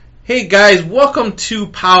Hey guys, welcome to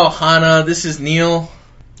Pao Hana. This is Neil.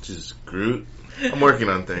 This is Groot. I'm working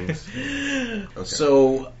on things. Okay.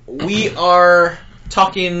 So we are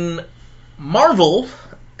talking Marvel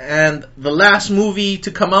and the last movie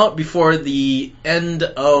to come out before the end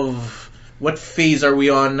of what phase are we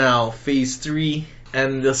on now? Phase 3,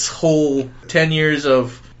 and this whole 10 years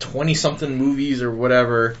of 20 something movies or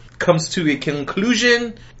whatever comes to a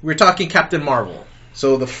conclusion. We're talking Captain Marvel.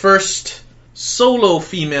 So the first solo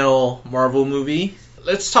female Marvel movie.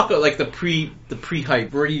 Let's talk about like the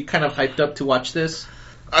pre-hype. Were you kind of hyped up to watch this?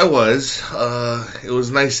 I was. It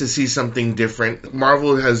was nice to see something different.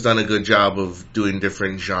 Marvel has done a good job of doing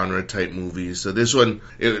different genre type movies. So this one,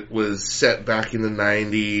 it was set back in the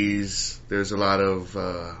 90s. There's a lot of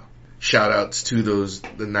shout outs to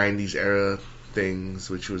the 90s era things,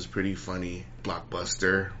 which was pretty funny.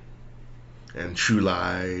 Blockbuster and True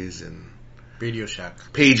Lies and Radio Shack.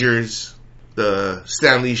 Pagers. The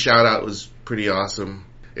Stan Lee shout out was pretty awesome.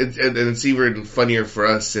 And it's even funnier for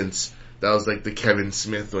us since that was like the Kevin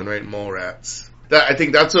Smith one, right? Mallrats. I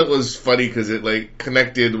think that's what was funny because it like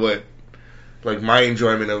connected what like my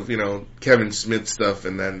enjoyment of, you know, Kevin Smith stuff,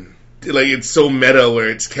 and then like it's so meta where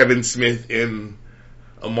it's Kevin Smith in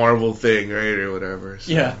a Marvel thing, right? Or whatever.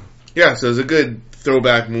 So, yeah, so it was a good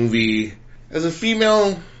throwback movie. As a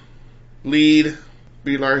female lead,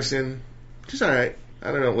 Brie Larson, she's alright.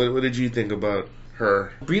 I don't know. What did you think about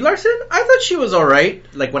her? Brie Larson? I thought she was alright.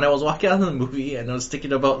 Like, when I was walking out of the movie and I was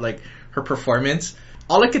thinking about, like, her performance,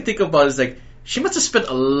 all I could think about is, like, she must have spent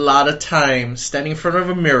a lot of time standing in front of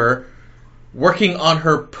a mirror working on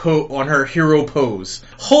her hero pose.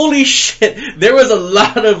 Holy shit! There was a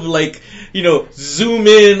lot of, like, you know, zoom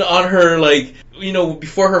in on her, like, you know,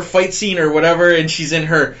 before her fight scene or whatever, and she's in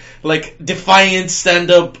her, like, defiant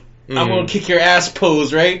stand-up I'm gonna kick your ass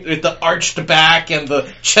pose, right? With the arched back and the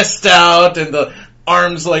chest out and the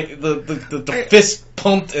arms, like, the fist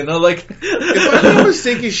pumped, and I'm like... If I'm not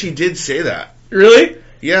mistaken, she did say that. Really?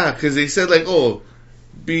 Yeah, because they said, like, oh,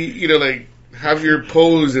 you know, like, have your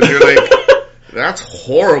pose, and they're like, that's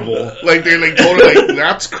horrible. Like, they're like, totally like,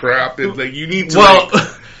 that's crap, and like, you need to,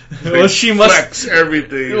 well, she must flex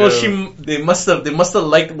everything. Well, they must have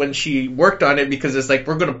liked when she worked on it, because it's like,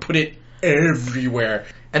 we're gonna put it everywhere.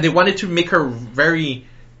 And they wanted to make her very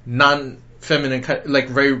non-feminine, like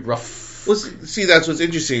very rough. Well, see, that's what's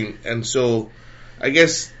interesting. And so, I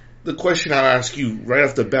guess the question I'll ask you right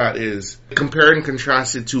off the bat is, compare and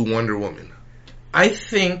contrast it to Wonder Woman. I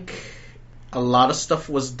think a lot of stuff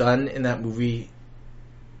was done in that movie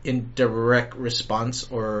in direct response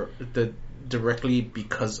or directly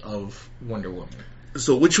because of Wonder Woman.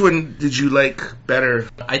 So which one did you like better?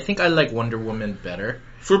 I think I like Wonder Woman better.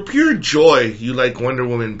 For pure joy, you like Wonder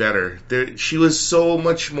Woman better. She was so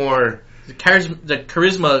much more... The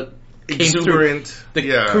charisma exuberant.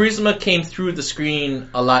 Charisma came through the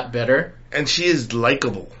screen a lot better. And she is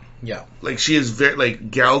likable. Yeah. Like, she is very...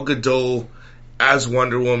 Like, Gal Gadot as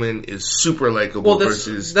Wonder Woman is super likable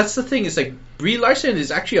versus... That's the thing. It's like, Brie Larson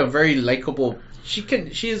is actually a very likable... She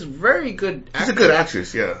is very good actress. She's a good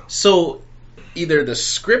actress, yeah. So, either the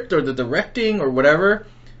script or the directing or whatever...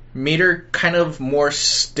 made her kind of more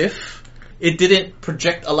stiff. It didn't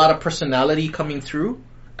project a lot of personality coming through.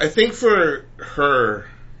 I think for her,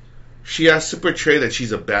 she has to portray that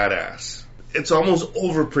she's a badass. It's almost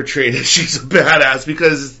over-portrayed that she's a badass,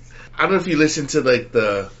 because I don't know if you listen to like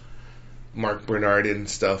the Mark Bernard and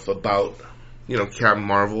stuff about, you know, Captain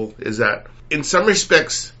Marvel, is that in some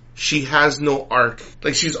respects she has no arc.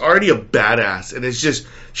 Like, she's already a badass, and she's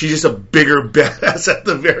just a bigger badass at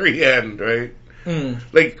the very end, right?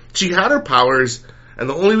 Like, she had her powers, and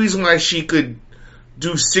the only reason why she could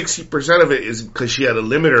do 60% of it is because she had a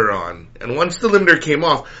limiter on. And once the limiter came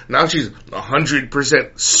off, now she's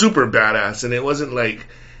 100% super badass, and it wasn't like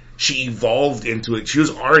she evolved into it. She was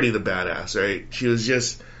already the badass, right? She was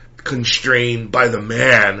just constrained by the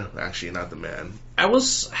man. Actually, not the man. I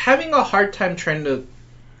was having a hard time trying to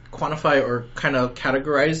quantify or kind of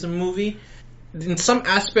categorize the movie. In some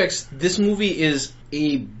aspects, this movie is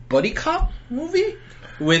a buddy cop movie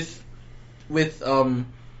with Samuel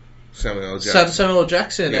L.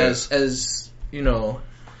 Jackson as you know,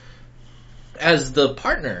 as the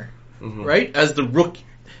partner, right? As the rookie,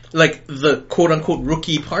 like the quote unquote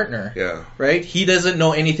rookie partner. Yeah. Right? He doesn't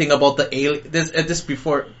know anything about the alien. This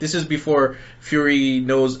is before Fury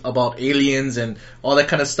knows about aliens and all that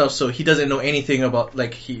kind of stuff. So he doesn't know anything about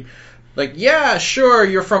yeah, sure,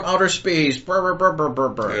 you're from outer space, brr, brr, brr, brr,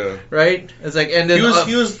 brr, yeah. Right? It's like, and then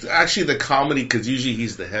he was actually the comedy, because usually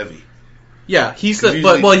he's the heavy. Yeah, he was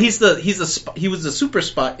the super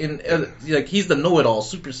spy in like, he's the know-it-all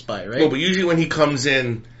super spy, right? No, but usually when he comes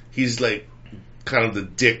in, he's like kind of the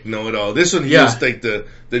dick know-it-all. This one, he Yeah. was like the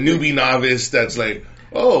newbie novice that's like,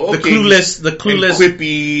 oh, okay. The clueless, and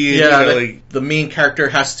quippy. yeah, And, like, the main character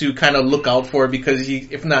has to kind of look out for, because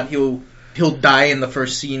if not, he'll die in the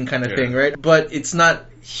first scene, kind of thing, right? But it's not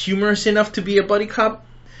humorous enough to be a buddy cop.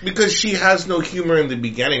 Because she has no humor in the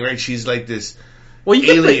beginning, right? She's like this Well,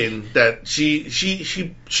 alien that she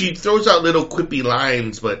throws out little quippy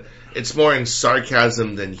lines, but it's more in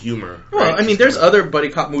sarcasm than humor. Well, right? I mean, there's other buddy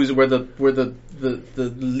cop movies where the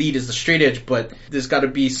lead is the straight edge, but there's got to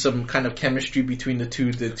be some kind of chemistry between the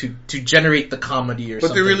two to generate the comedy or something.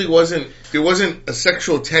 But there really wasn't. There wasn't a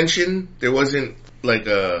sexual tension. There wasn't like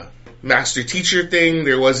a master teacher thing.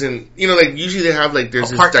 There wasn't. Like usually they have like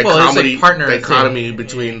there's this dichotomy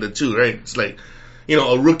between the two, right? It's like,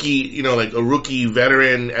 a rookie, like a rookie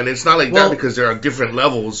veteran, and it's not like that because there are different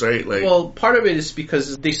levels, right? Like, well, part of it is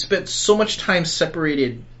because they spent so much time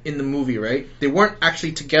separated in the movie, right? They weren't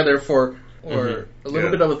actually together for a little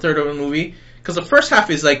bit of a third of the movie, because the first half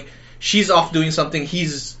is like she's off doing something,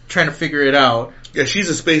 he's trying to figure it out. Yeah, she's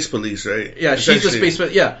a space police, right? Yeah, she's a space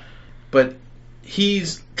police. Yeah, but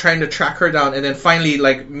he's trying to track her down, and then finally,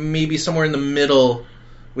 like maybe somewhere in the middle,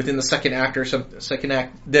 within the second act,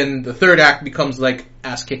 then the third act becomes like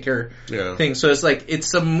ass kicker thing. So it's like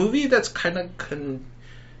it's a movie that's kind of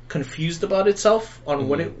confused about itself on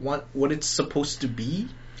what it's supposed to be.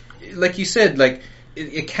 Like you said, like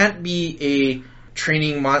it can't be a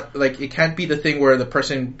training like it can't be the thing where the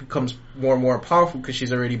person becomes more and more powerful because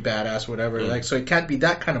she's already badass, whatever. Like, so it can't be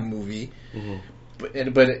that kind of movie. But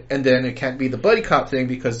then it can't be the buddy cop thing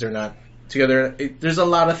because they're not together. There's a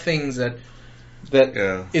lot of things that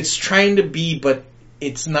it's trying to be, but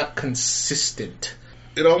it's not consistent.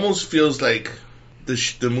 It almost feels like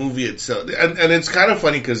the movie itself, and it's kind of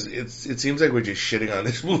funny because it seems like we're just shitting on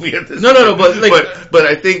this movie at this point. No, but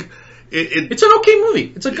I think it's an okay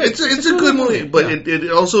movie. It's a good movie, but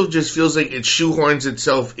it also just feels like it shoehorns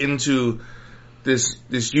itself into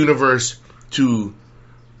this universe to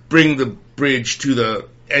bring the bridge to the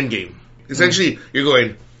end game. Essentially, you're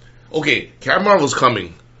going, okay, Captain Marvel's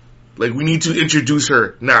coming. Like, we need to introduce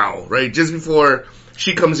her now, right? Just before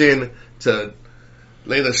she comes in to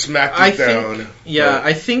lay the smack down.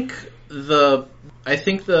 I think the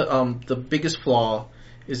biggest flaw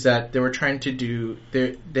is that they were trying to do,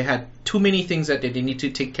 they had too many things that they need to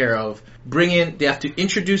take care of. They have to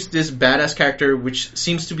introduce this badass character, which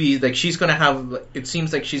seems to be like she's gonna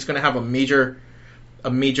have a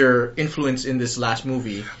major influence in this last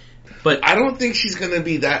movie. But I don't think she's gonna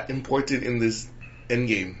be that important in this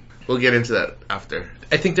endgame. We'll get into that after.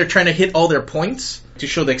 I think they're trying to hit all their points to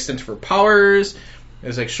show the extent of her powers.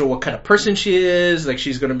 It's like show what kind of person she is. Like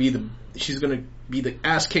she's gonna be the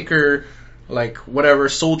ass kicker, like whatever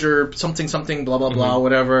soldier, something, blah blah blah,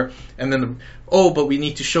 whatever. And then but we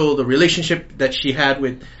need to show the relationship that she had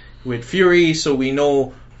with Fury, so we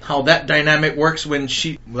know how that dynamic works when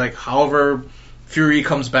however Fury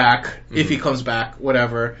comes back, if he comes back,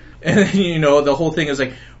 whatever. And then, the whole thing is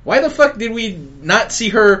like, why the fuck did we not see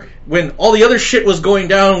her when all the other shit was going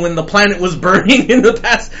down, when the planet was burning in the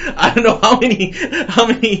past? I don't know how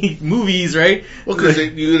many movies, right? Well, because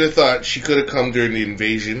you would have thought she could have come during the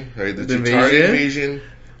invasion, right? The Chitauri invasion.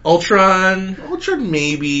 Ultron,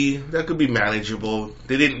 maybe. That could be manageable.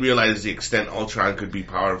 They didn't realize the extent Ultron could be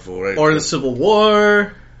powerful, right? Or the Civil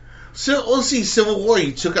War. Civil War,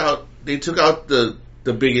 they took out the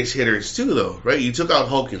biggest hitters too, though, right? You took out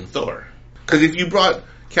Hulk and Thor. Because if you brought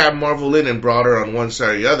Captain Marvel in and brought her on one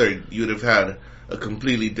side or the other, you'd have had a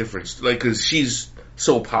completely different, because she's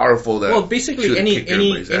so powerful that. Well, basically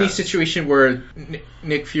any situation where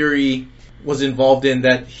Nick Fury was involved in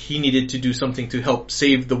that he needed to do something to help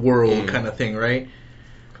save the world, kind of thing, right?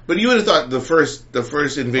 But you would have thought the first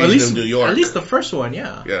invasion of New York, at least the first one,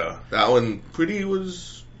 yeah, that one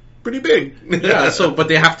was pretty big. Yeah. So, but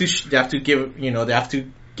they have to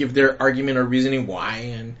give their argument or reasoning why,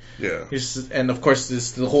 and and of course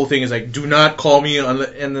the whole thing is like, do not call me,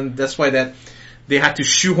 and then that's why that they had to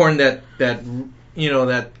shoehorn that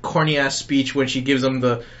corny ass speech when she gives them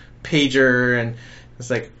the pager, and it's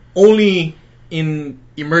like only in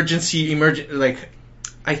emergency, like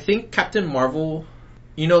I think Captain Marvel,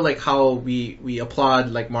 like how we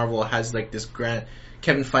applaud, like Marvel has like this grand,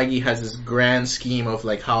 Kevin Feige has this grand scheme of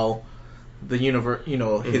like how the universe,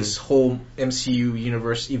 his whole MCU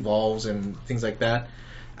universe evolves and things like that.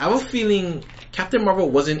 I have a feeling Captain Marvel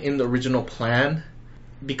wasn't in the original plan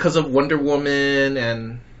because of Wonder Woman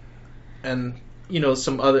and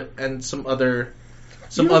some other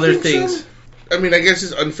things. So? I mean, I guess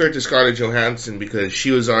it's unfair to Scarlett Johansson because she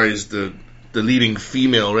was always the leading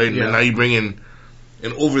female, right? Yeah. And now you bring in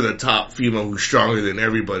an over-the-top female who's stronger than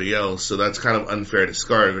everybody else, so that's kind of unfair to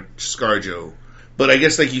ScarJo. But I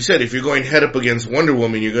guess, like you said, if you're going head up against Wonder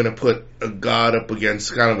Woman, you're going to put a god up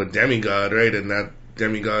against kind of a demigod, right? And that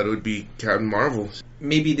demigod would be Captain Marvel.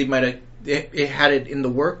 Maybe they might have it had it in the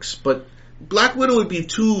works, but Black Widow would be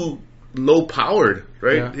too low-powered,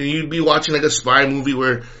 right? Yeah. And you'd be watching like a spy movie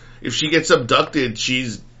where if she gets abducted,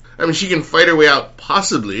 she can fight her way out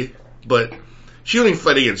possibly, but she only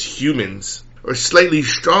fight against humans. Or slightly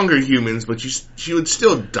stronger humans, but she would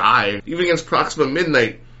still die. Even against Proxima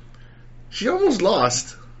Midnight, she almost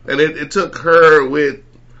lost. And it took her with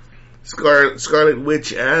Scarlet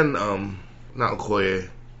Witch and, not Okoye.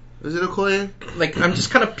 Is it Okoye? Like, I'm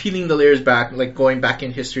just kind of peeling the layers back, like going back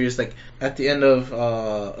in history. It's like at the end of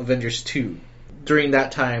Avengers 2. During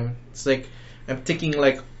that time, it's like, I'm thinking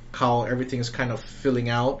like how everything's kind of filling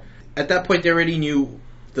out. At that point, they already knew,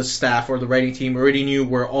 the staff or the writing team already knew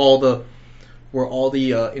where all the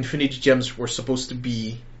Infinity Gems were supposed to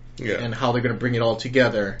be, and how they're going to bring it all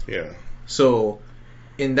together. Yeah. So,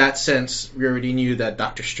 in that sense, we already knew that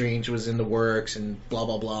Doctor Strange was in the works and blah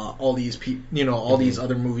blah blah. All these these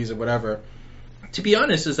other movies or whatever. To be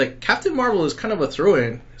honest, it's like Captain Marvel is kind of a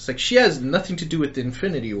throw-in. It's like she has nothing to do with the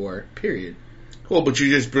Infinity War. Period. Well, but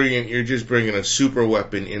you're just bringing a super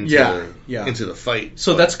weapon into the fight.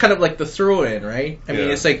 So that's kind of like the throw-in, right? I mean,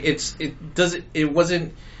 it's like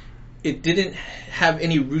it didn't have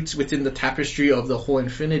any roots within the tapestry of the whole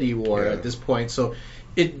Infinity War at this point. So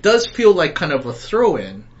it does feel like kind of a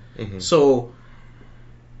throw-in. Mm-hmm. So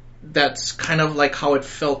that's kind of like how it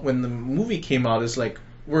felt when the movie came out. Is like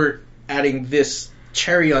we're adding this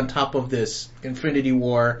cherry on top of this Infinity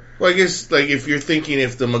War. Well, I guess like if you're thinking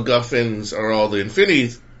if the MacGuffins are all the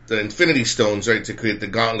Infinity Stones, right, to create the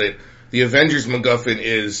gauntlet, the Avengers MacGuffin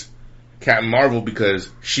is Captain Marvel because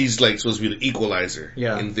she's like supposed to be the equalizer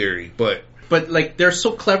in theory, but like they're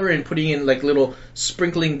so clever in putting in like little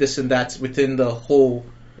sprinkling this and that within the whole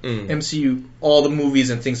MCU, all the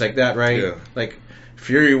movies and things like that, right? Yeah. Like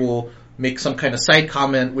Fury will make some kind of side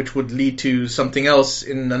comment which would lead to something else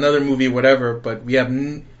in another movie, whatever. But we have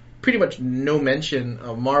pretty much no mention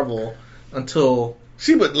of Marvel until.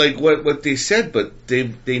 See, but like what they said, but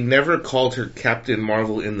they never called her Captain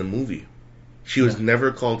Marvel in the movie. She was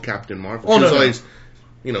never called Captain Marvel. She was always,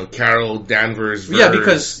 Carol Danvers. Yeah,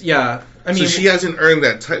 because, I mean... So she hasn't earned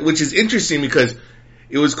that title, which is interesting because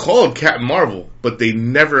it was called Captain Marvel, but they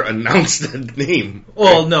never announced that name.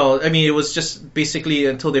 Well, right? No, I mean, it was just basically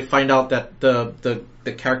until they find out that the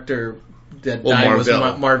character that died was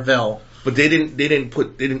Marvel. But they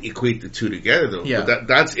didn't equate the two together, though. Yeah. But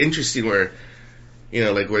that's interesting where...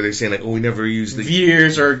 like where they're saying like, we never used the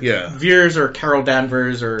Veers or Carol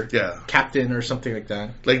Danvers or Captain or something like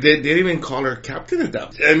that. Like they didn't even call her Captain at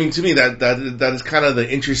that. I mean, to me that is kind of the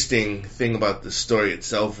interesting thing about the story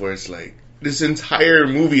itself, where it's like this entire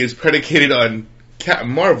movie is predicated on Captain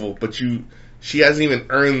Marvel, but she hasn't even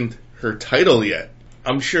earned her title yet.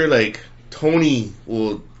 I'm sure like Tony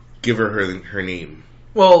will give her name.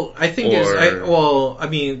 Well, I think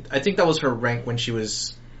I think that was her rank when she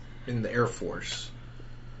was in the Air Force.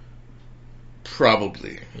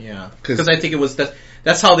 Probably. Yeah. Because I think it was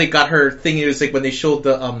that's how they got her thing. It was like when they showed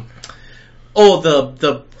the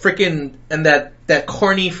frickin' and that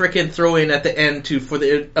corny frickin' throw in at the end for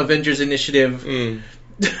the Avengers Initiative.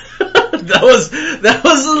 that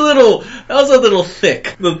was a little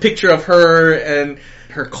thick. The picture of her and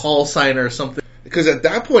her call sign or something. Because at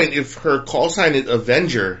that point, if her call sign is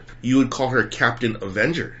Avenger, you would call her Captain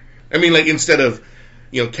Avenger. I mean, like instead of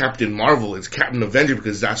Captain Marvel, it's Captain Avenger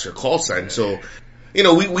because that's her call sign. So, we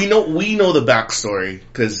know the backstory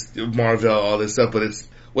because Marvel, all this stuff. But it's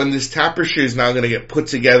when this tapestry is now going to get put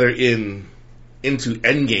together into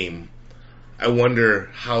Endgame. I wonder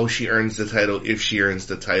how she earns the title, if she earns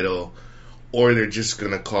the title, or they're just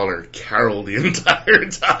going to call her Carol the entire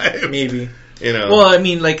time. Maybe. Well, I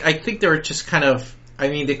mean, like I think they're just kind of. I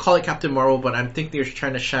mean, they call it Captain Marvel, but I think they're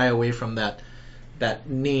trying to shy away from that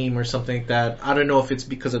name or something like that. I don't know if it's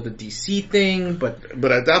because of the DC thing, but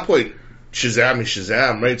at that point, Shazam is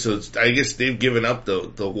Shazam, right? So I guess they've given up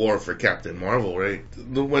the war for Captain Marvel, right?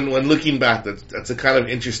 When looking back, that's a kind of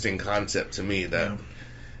interesting concept to me that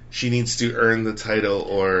she needs to earn the title,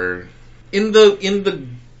 or in the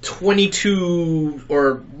 22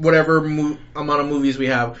 or whatever amount of movies we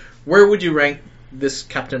have, where would you rank this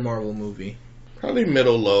Captain Marvel movie? Probably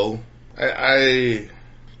middle low. You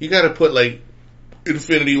got to put like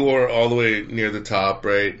Infinity War all the way near the top,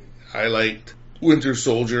 right? I liked Winter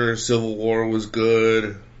Soldier, Civil War was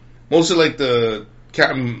good. Most of like the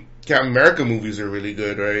Captain America movies are really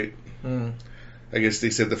good, right? I guess they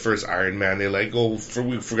said the first Iron Man. They're like,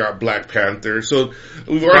 we forgot Black Panther. So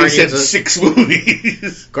we've already said 6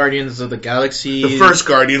 movies. Guardians of the Galaxy. The first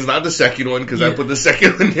Guardians, not the second one, because I put the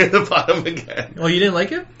second one near the bottom again. Oh, you didn't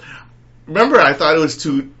like it? Remember, I thought it was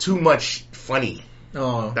too much funny.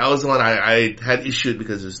 Oh. That was the one I had issue with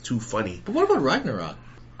because it was too funny. But what about Ragnarok?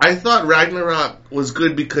 I thought Ragnarok was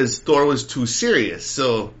good because Thor was too serious.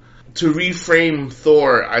 So to reframe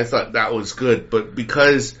Thor, I thought that was good. But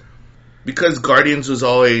because Guardians was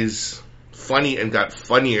always funny and got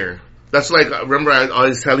funnier. That's like, remember I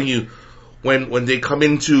was telling you, when they come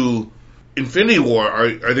into Infinity War,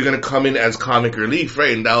 are they going to come in as comic relief,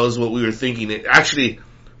 right? And that was what we were thinking. Actually,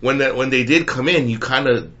 when they did come in,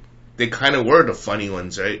 they kind of were the funny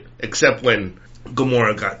ones, right? Except when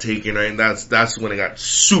Gamora got taken, right? And that's when it got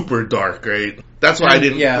super dark, right? That's why I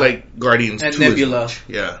didn't like Guardians and 2 Nebula. as much.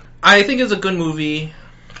 Yeah. I think it's a good movie.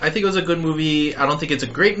 I don't think it's a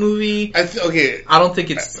great movie. I don't think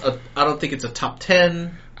it's a top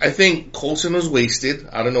 10. I think Coulson was wasted.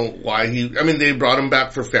 I don't know why they brought him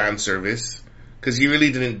back for fan service because he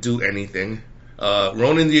really didn't do anything.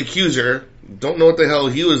 Ronan the Accuser, don't know what the hell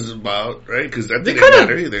he was about, right? Because that didn't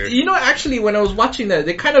matter either. You know, actually, when I was watching that,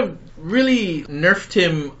 they kind of really nerfed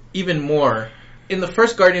him even more. In the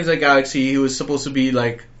first Guardians of the Galaxy, he was supposed to be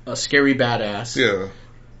like a scary badass. Yeah.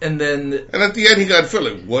 And at the end, he got felt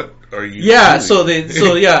like, what are you doing? So and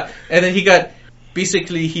then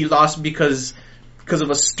he lost because of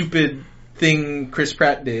a stupid thing Chris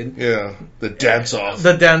Pratt did. Yeah, the dance off,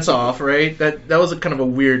 right? That was a kind of a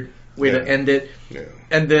weird way to end it. Yeah.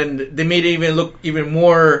 And then they made it even look even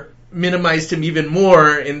more, minimized him even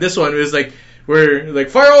more in this one. It was like, we're like,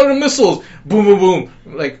 fire all the missiles, boom, boom, boom.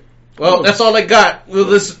 Like, well, that's all I got.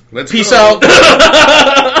 Let's peace out.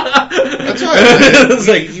 That's right. It's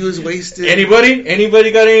like he was wasted.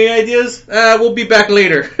 Anybody got any ideas? We'll be back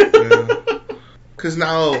later. Because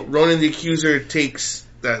now Ronan the Accuser takes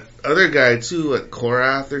that other guy too, like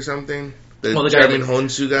Korath or something. The Chairman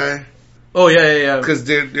Honsu guy. Oh yeah. Because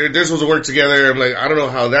they're supposed to work together. I'm like, I don't know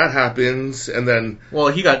how that happens. And then, well,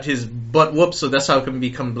 he got his butt whooped, so that's how it can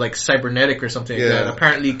become like cybernetic or something like that.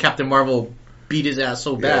 Apparently, Captain Marvel beat his ass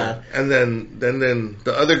so bad. And then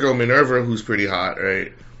the other girl, Minerva, who's pretty hot,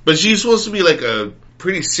 right? But she's supposed to be like a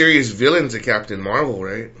pretty serious villain to Captain Marvel,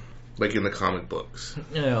 right? Like in the comic books.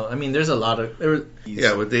 Yeah, I mean, there's a lot of...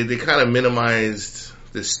 Yeah, but they kind of minimized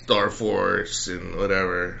the Star Force and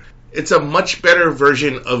whatever. It's a much better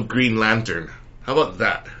version of Green Lantern. How about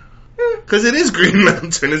that? Because it is Green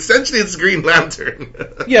Lantern. Essentially, it's Green Lantern.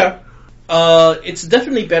 Yeah. It's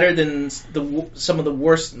definitely better than some of the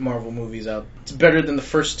worst Marvel movies out. It's better than the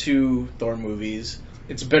first 2 Thor movies.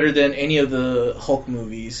 It's better than any of the Hulk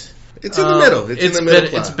movies. It's in the middle. It's in the middle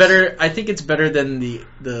class. It's better. I think it's better than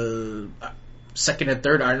the second and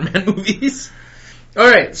third Iron Man movies. All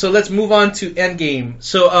right, so let's move on to Endgame.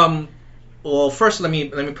 So, well, first let me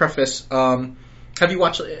preface. Have you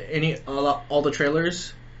watched all the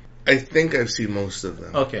trailers? I think I've seen most of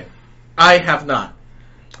them. Okay, I have not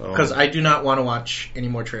because I do not want to watch any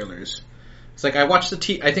more trailers. It's like I watched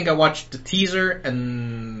I think I watched the teaser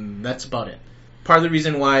and that's about it. Part of the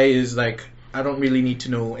reason why is like I don't really need to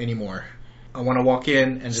know anymore. I want to walk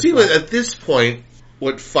in and just but at this point,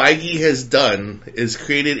 what Feige has done is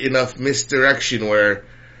created enough misdirection where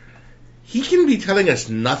he can be telling us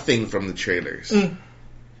nothing from the trailers.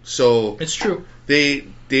 So it's true.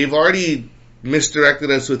 They've already misdirected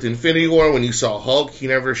us with Infinity War. When you saw Hulk, he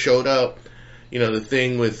never showed up. You know, the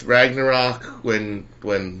thing with Ragnarok when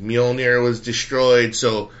Mjolnir was destroyed.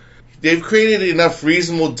 So they've created enough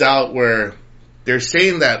reasonable doubt where they're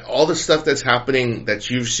saying that all the stuff that's happening that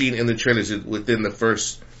you've seen in the trailers is within the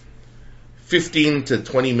first 15 to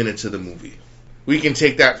 20 minutes of the movie. We can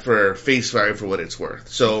take that for face value for what it's worth.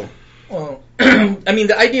 So, well, I mean,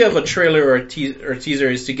 the idea of a trailer or a teaser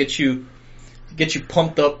is to get you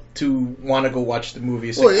pumped up to want to go watch the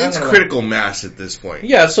movie. So it's critical mass at this point.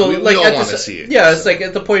 Yeah, so we all want to see it. Yeah, it's like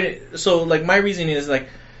at the point. So, like, my reasoning is like,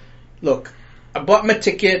 look, I bought my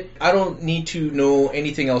ticket. I don't need to know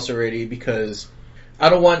anything else already because I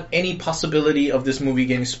don't want any possibility of this movie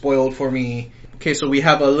getting spoiled for me. Okay, so we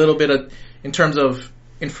have a little bit of, in terms of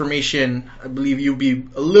information, I believe you'll be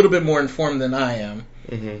a little bit more informed than I am.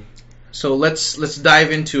 Mm-hmm. So let's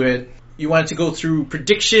dive into it. You wanted to go through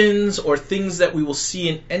predictions or things that we will see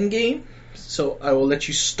in Endgame. So I will let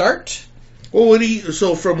you start. Well,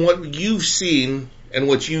 so from what you've seen and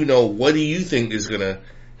what you know, what do you think is going to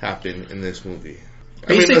happen in this movie?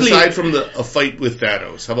 Basically, I mean, aside from a fight with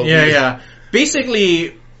Thanos, how about Yeah.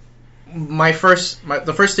 Basically,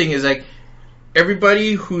 the first thing is like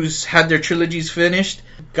everybody who's had their trilogies finished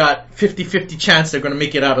got 50-50 chance they're going to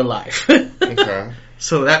make it out alive. Okay.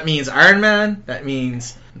 So that means Iron Man, that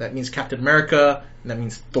means Captain America, and that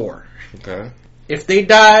means Thor. Okay. If they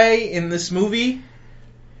die in this movie,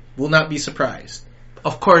 we'll not be surprised.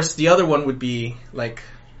 Of course, the other one would be like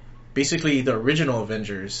basically the original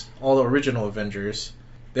Avengers, all the original Avengers.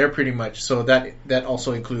 They're pretty much, so that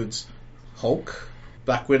also includes Hulk,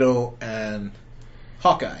 Black Widow, and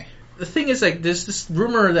Hawkeye. The thing is, like, there's this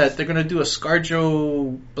rumor that they're gonna do a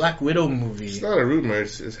ScarJo Black Widow movie. It's not a rumor,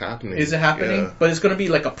 it's happening. Is it happening? Yeah. But it's gonna be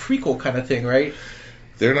like a prequel kind of thing, right?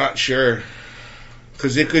 They're not sure.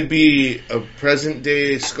 Because it could be a present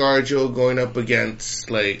day ScarJo going up against,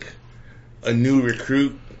 like, a new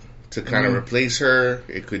recruit to kind of replace her.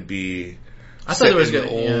 It could be I thought it was good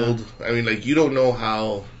old. Yeah. I mean, like, you don't know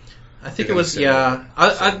how. I think it was, yeah.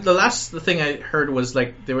 The thing I heard was,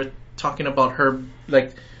 like, they were talking about her,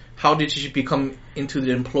 like, how did she become into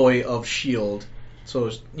the employ of S.H.I.E.L.D.?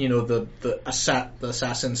 So, you know, the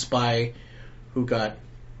assassin spy who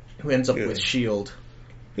ends up with S.H.I.E.L.D.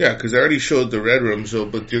 Yeah, because they already showed the Red Room,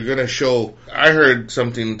 but you're going to show. I heard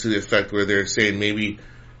something to the effect where they're saying maybe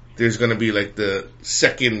there's going to be, like,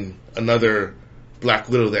 another Black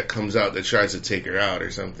Widow that comes out that tries to take her out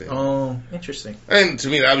or something. Oh, interesting. And to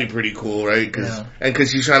me, that'd be pretty cool, right?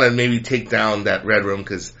 Because she's trying to maybe take down that Red Room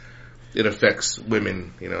because it affects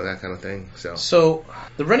women, you know, that kind of thing. So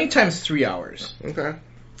the running time's 3 hours. Okay.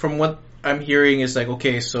 From what I'm hearing is like,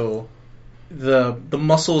 okay, so the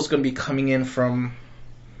muscle is going to be coming in from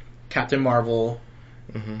Captain Marvel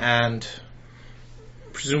and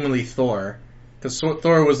presumably Thor. Because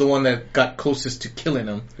Thor was the one that got closest to killing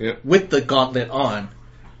him with the gauntlet on,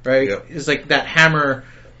 right? Yep. It's like that hammer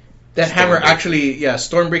actually,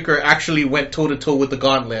 Stormbreaker actually went toe to toe with the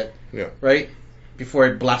gauntlet, right? Before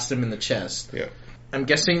it blasted him in the chest. Yeah. I'm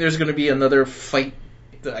guessing there's going to be another fight.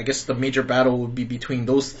 I guess the major battle would be between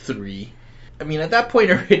those three. I mean, at that point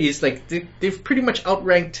already, it's like they've pretty much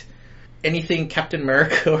outranked anything Captain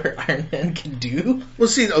America or Iron Man can do. Well,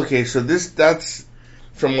 see, okay, so that's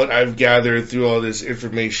from what I've gathered through all this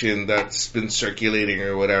information that's been circulating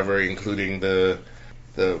or whatever, including the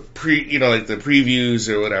previews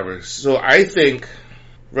or whatever. So I think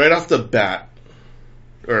right off the bat,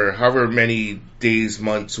 or however many days,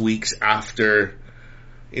 months, weeks after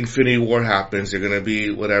Infinity War happens, they're gonna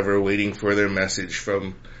be waiting for their message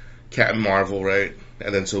from Captain Marvel, right?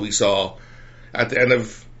 And then so we saw at the end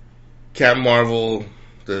of Captain Marvel,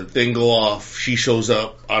 the thing go off, she shows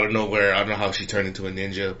up out of nowhere. I don't know how she turned into a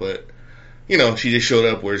ninja, but, you know, she just showed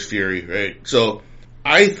up, where's Fury, right? So,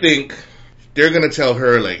 I think they're gonna tell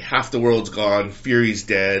her, like, half the world's gone, Fury's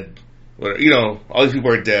dead, whatever, you know, all these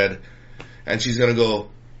people are dead, and she's gonna go,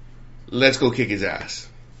 let's go kick his ass.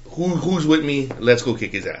 Who's with me? Let's go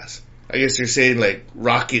kick his ass. I guess they're saying, like,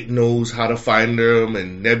 Rocket knows how to find him,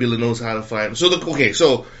 and Nebula knows how to find him. So,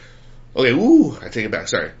 I take it back,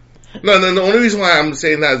 sorry. No, the only reason why I'm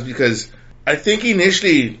saying that is because I think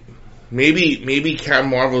initially, maybe Captain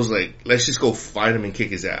Marvel's like, let's just go find him and kick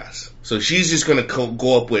his ass. So she's just gonna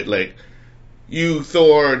go up with like, you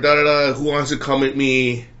Thor, who wants to come at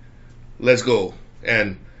me? Let's go.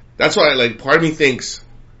 And that's why, like, part of me thinks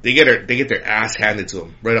they get their ass handed to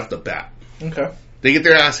them right off the bat. Okay. They get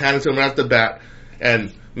their ass handed to them right off the bat,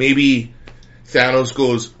 and maybe Thanos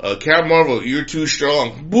goes, Captain Marvel, you're too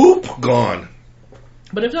strong. Boop, gone.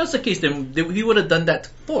 But if that's the case, then he would have done that to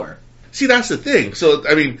Thor. See, that's the thing. So,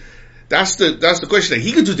 I mean, that's the question that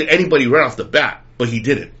he could do to anybody right off the bat, but he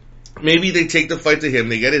didn't. Maybe they take the fight to him,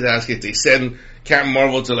 they get his ass kicked, they send Captain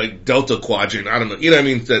Marvel to, like, Delta Quadrant, I don't know, you know what I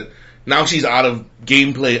mean? That now she's out of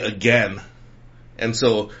gameplay again. And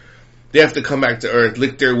so, they have to come back to Earth,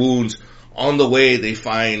 lick their wounds. On the way, they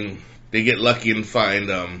get lucky and find,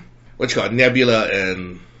 Nebula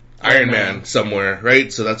and Iron Man somewhere,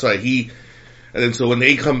 right? So that's why and then so when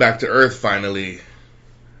they come back to Earth finally,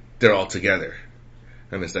 they're all together.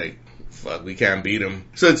 And it's like, fuck, we can't beat them.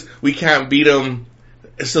 We can't beat them.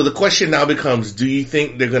 So the question now becomes, do you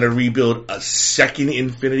think they're going to rebuild a second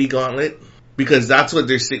Infinity Gauntlet? Because that's what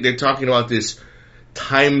they're talking about, this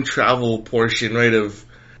time travel portion, right, of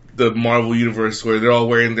the Marvel Universe where they're all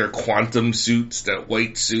wearing their quantum suits, that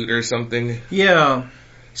white suit or something. Yeah.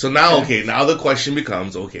 So now the question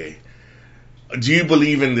becomes, do you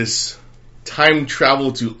believe in this time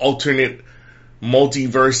travel to alternate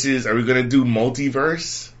multiverses? Are we going to do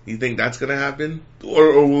multiverse? You think that's going to happen?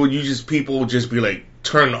 Or will people just be like,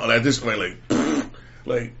 turn on at this point,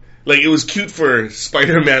 like it was cute for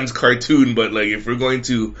Spider-Man's cartoon, but like if we're going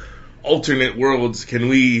to alternate worlds, can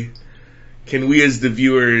we as the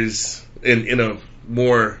viewers in a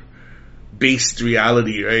more based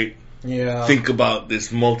reality, right? Yeah. Think about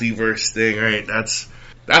this multiverse thing, right?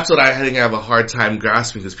 That's what I think I have a hard time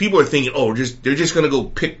grasping, because people are thinking, oh, they're just going to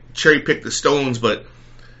go cherry pick the stones, but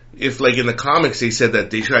if, like, in the comics they said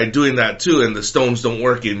that they tried doing that too, and the stones don't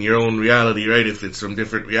work in your own reality, right? If it's from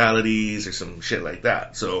different realities or some shit like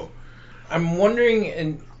that. So I'm wondering,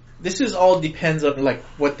 and this is all depends on like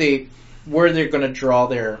where they're going to draw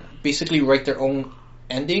their, basically write their own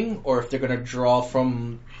ending, or if they're going to draw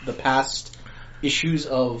from the past issues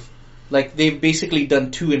of, like, they've basically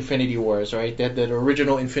done 2 Infinity Wars, right? They had the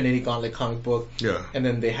original Infinity Gauntlet comic book, yeah, and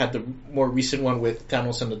then they had the more recent one with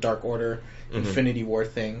Thanos and the Dark Order Infinity War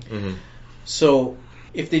thing. Mm-hmm. So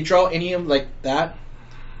if they draw any of like that,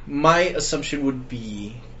 my assumption would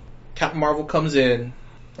be Captain Marvel comes in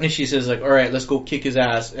and she says like, all right, let's go kick his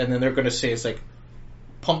ass, and then they're going to say, it's like,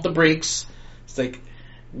 pump the brakes. It's like,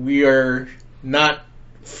 we are not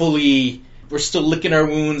fully, we're still licking our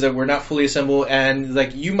wounds and we're not fully assembled, and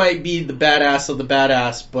like, you might be the badass of the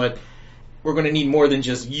badass, but we're going to need more than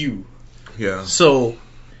just you. Yeah. So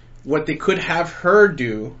what they could have her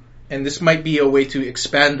do, and this might be a way to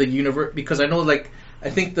expand the universe, because I know, like, I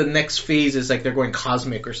think the next phase is like they're going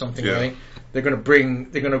cosmic or something, yeah, right? They're going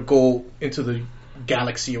to go into the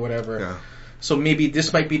galaxy or whatever. Yeah. So maybe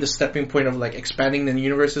this might be the stepping point of like expanding the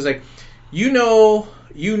universe. Is like, you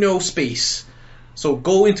know space, so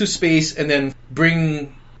go into space and then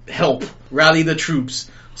bring help, rally the troops,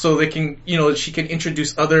 so they can, she can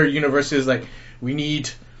introduce other universes. Like, we need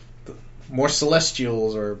more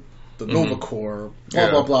Celestials or the Nova Corps, blah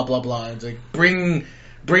blah blah blah blah. It's like, bring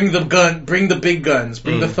the big guns,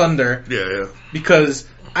 bring the thunder. Yeah. Because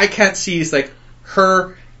I can't see, it's like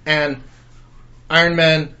her and Iron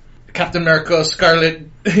Man, Captain America, Scarlet,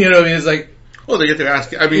 it's like... Well, they get their ass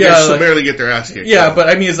kicked. I mean, they summarily get their ass kicked. Yeah, but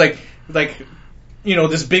I mean, it's like,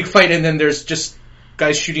 this big fight, and then there's just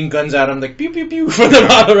guys shooting guns at them, like, pew, pew, pew, from the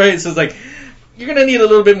bottom, right? So it's like, you're going to need a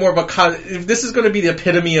little bit more of a... If this is going to be the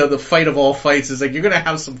epitome of the fight of all fights, it's like, you're going to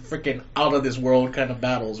have some freaking out-of-this-world kind of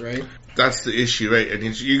battles, right? That's the issue, right?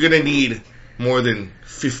 And you're going to need more than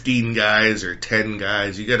 15 guys or 10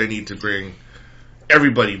 guys. You're going to need to bring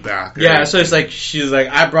everybody back. Right? Yeah, so it's like, she's like,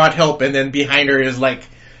 I brought help, and then behind her is like,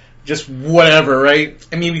 just whatever, right?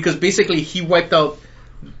 I mean, because basically he wiped out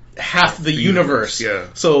half the universe. Yeah.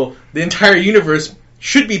 So the entire universe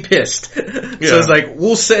should be pissed. Yeah. So it's like,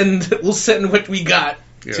 we'll send what we got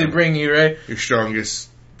to bring you, right? Your strongest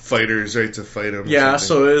fighters, right, to fight him. Yeah,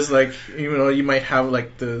 so it's like, you might have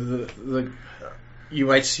like the you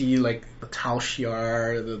might see like the Tal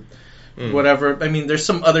Shiar, whatever. I mean, there's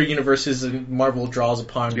some other universes that Marvel draws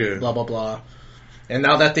upon, blah blah blah. And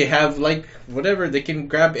now that they have, like, whatever, they can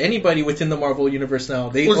grab anybody within the Marvel universe now.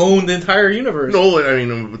 They own the entire universe. No, I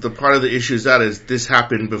mean, the part of the issue is that this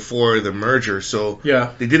happened before the merger, so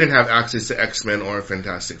they didn't have access to X-Men or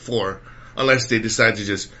Fantastic Four, unless they decide to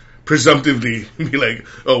just presumptively be like,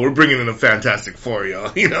 oh, we're bringing in a Fantastic Four,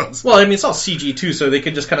 y'all, Well, I mean, it's all CG, too, so they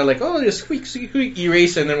could just kind of like, oh, just quick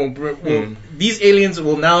erase, and then we'll these aliens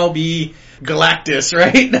will now be Galactus,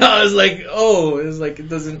 right? Now it's like, it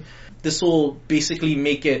doesn't... This will basically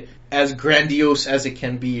make it as grandiose as it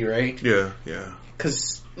can be, right? Yeah.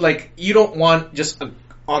 Because, like, you don't want just a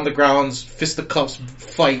on-the-grounds, fisticuffs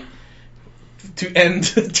fight to end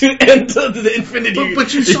the Infinity.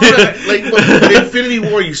 But you saw that, like, with Infinity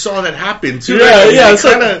War, you saw that happen too.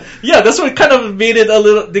 Yeah. That's what kind of made it a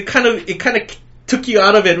little. It kind of took you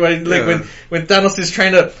out of it, right? Like when Thanos is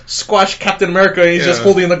trying to squash Captain America, and he's just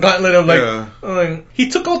holding the gauntlet. I'm like, he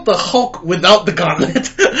took out the Hulk without the gauntlet.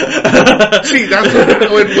 See, that's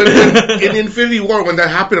when in Infinity War, when that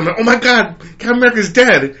happened, I'm like, oh my god, Captain America's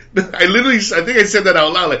dead. I think I said that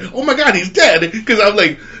out loud, like, oh my god, he's dead, because I'm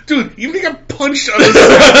like, dude, you think I punched on the side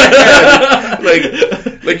of the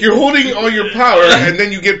head? Like you're holding all your power, and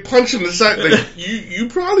then you get punched on the side. Like you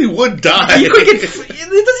probably would die. He could get. It doesn't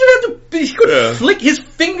have to. He could flick his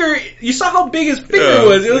finger. You saw how big his finger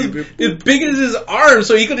was. It was as big as his arm,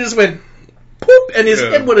 so he could just went poop, and his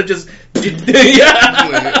head would have just.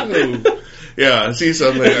 Yeah, see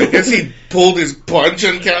something. I guess he pulled his punch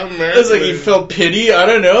on Captain America. It was like he felt pity. I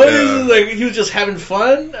don't know. It was like he was just having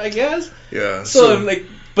fun, I guess. Yeah. So I'm like,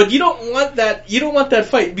 but you don't want that. You don't want that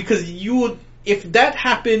fight, because you would. If that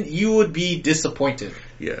happened, you would be disappointed.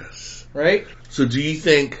 Yes. Right? So do you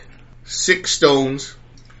think 6 stones,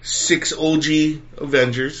 6 OG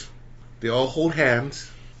Avengers, they all hold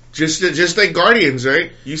hands? Just like Guardians,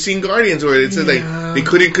 right? You've seen Guardians where it said like they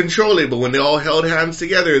couldn't control it, but when they all held hands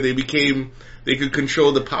together, they could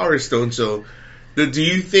control the Power Stone. So do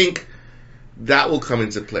you think that will come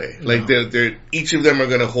into play? No. Like they're each of them are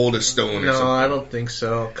going to hold a stone. No, I don't think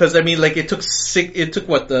so. Because I mean, like it took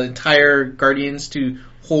what, the entire Guardians to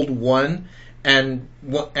hold one, and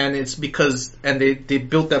it's because they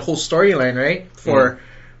built that whole storyline, right, for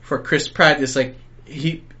Chris Pratt. It's like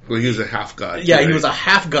he was a half god. Yeah, right? He was a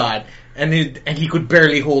half god, and he could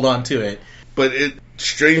barely hold on to it. But it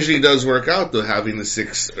strangely does work out, though, having the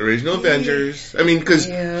 6 original Avengers. I mean, because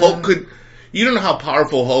Hulk could... You don't know how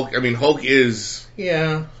powerful Hulk... I mean, Hulk is...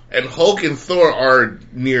 Yeah. And Hulk and Thor are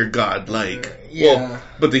near god-like. Yeah. Well,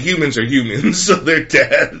 but the humans are humans, so they're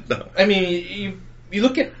dead. No. I mean, you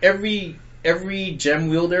look at every gem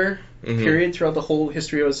wielder period throughout the whole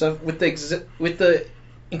history of stuff, with the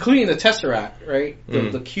including the Tesseract, right?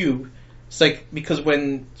 The cube. It's like, because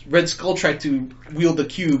when Red Skull tried to wield the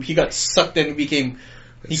cube, he got sucked in and became...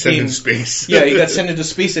 Sent into space. Yeah, he got sent into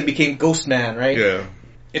space and became Ghost Man, right? Yeah.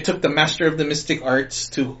 It took the Master of the Mystic Arts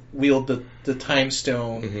to wield the Time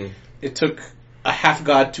Stone. Mm-hmm. It took a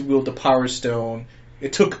half-god to wield the Power Stone.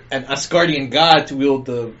 It took an Asgardian god to wield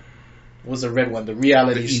what was the red one? The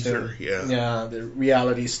Reality Stone. Yeah, the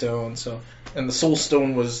Reality Stone. So, and the Soul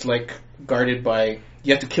Stone was, like, guarded by...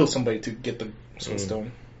 You had to kill somebody to get the Soul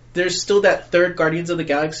Stone. There's still that third Guardians of the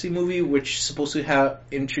Galaxy movie, which is supposed to have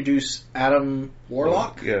introduced Adam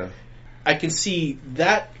Warlock. Yeah. I can see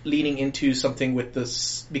that leading into something with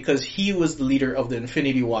this, because he was the leader of the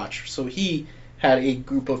Infinity Watch. So he had a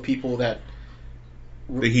group of people that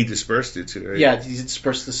he dispersed it to, right? Yeah, he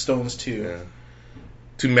dispersed the stones to. Yeah.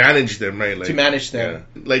 To manage them, right? Like, to manage them.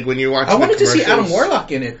 Yeah. Like when you're watching I wanted to see Adam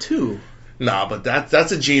Warlock in it, too. Nah, but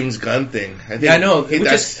that's a James Gunn thing. I think I know.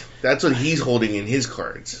 That's what he's holding in his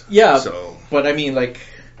cards. Yeah, so. But I mean, like...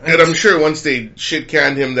 And I'm sure once they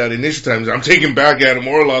shit-canned him that initial times, I'm taking back Adam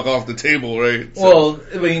Warlock off the table, right? So. Well,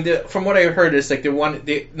 I mean, from what I heard, is like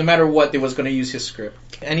no matter what, they was going to use his script,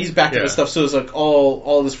 and he's back in the stuff, so it's like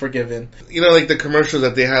all is forgiven. You know, like the commercials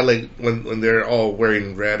that they had, like when they're all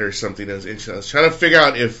wearing red or something. I was trying to figure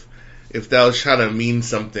out if that was trying to mean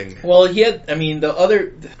something. Well, he had. I mean,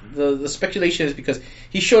 the speculation is because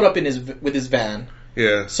he showed up with his van.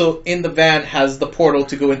 Yeah. So in the van has the portal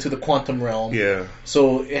to go into the quantum realm. Yeah.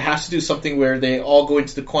 So it has to do something where they all go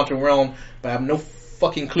into the quantum realm, but I have no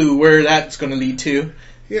fucking clue where that's going to lead to.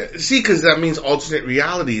 Yeah. See, because that means alternate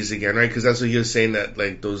realities again, right? Because that's what you're saying, that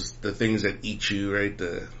like the things that eat you, right?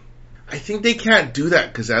 I think they can't do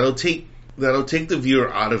that because that'll take the viewer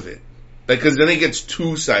out of it. Like, because then it gets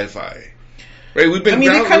too sci-fi. Right, they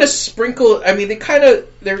kind of sprinkle. I mean, they're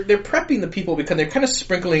prepping the people because they're kind of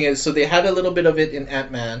sprinkling it. So they had a little bit of it in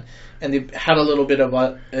Ant-Man, and they had a little bit of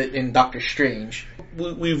it in Doctor Strange.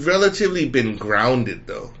 We've relatively been grounded,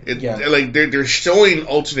 though. Like they're showing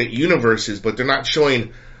alternate universes, but they're not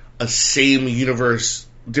showing a same universe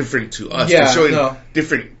different to us. Yeah, they're showing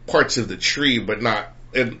different parts of the tree, but not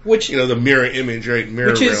the mirror image, right?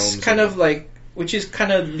 Mirror which realms. Is kind of like. Which is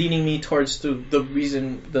kind of leaning me towards the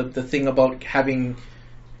reason, the thing about having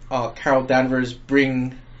Carol Danvers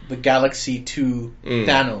bring the galaxy to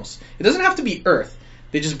Thanos. It doesn't have to be Earth.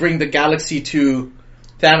 They just bring the galaxy to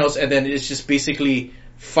Thanos, and then it's just basically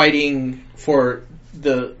fighting for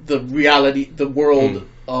the reality, the world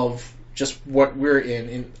of just what we're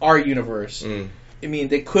in our universe. I mean,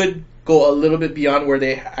 they could go a little bit beyond where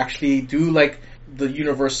they actually do like the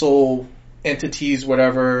universal entities,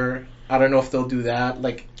 whatever. I don't know if they'll do that.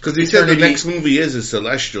 Like, because they said the next movie is the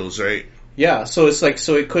Celestials, right? Yeah, so it's like,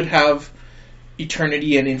 so it could have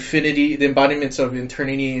eternity and infinity, the embodiments of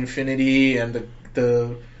eternity, infinity, and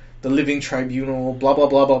the living tribunal, blah blah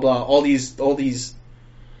blah blah blah. All these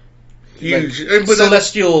huge, like,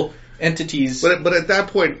 celestial entities. But at that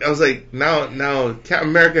point, I was like, now Captain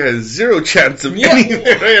America has zero chance of anything.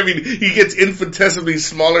 Right? I mean, he gets infinitesimally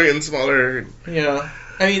smaller and smaller. Yeah,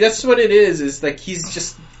 I mean that's what it is. Is like he's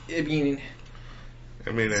just. I mean,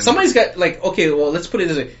 somebody's got, like, okay, well, let's put it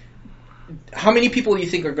this way. How many people do you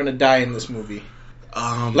think are going to die in this movie?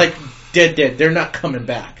 Like, dead. They're not coming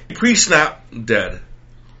back. Pre-snap, dead.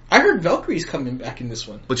 I heard Valkyrie's coming back in this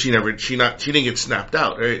one. But she didn't get snapped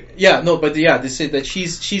out, right? Yeah, no, but they said that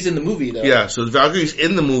she's in the movie, though. Yeah, so Valkyrie's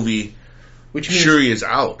in the movie, which means Shuri is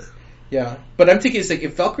out. Yeah, but I'm thinking it's like,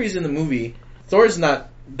 if Valkyrie's in the movie, Thor's not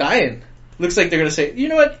dying. Looks like they're going to say, you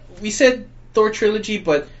know what, we said Thor trilogy,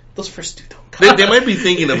 but those first two don't count. They might be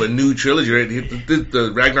thinking of a new trilogy, right?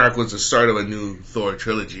 The Ragnarok was the start of a new Thor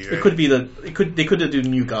trilogy, right? It could be they could do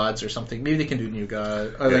New Gods or something. Maybe they can do New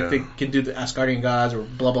Gods, or like they can do the Asgardian gods or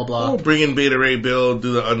blah blah blah. Oh, bring in Beta Ray Bill,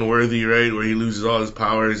 do the Unworthy, right, where he loses all his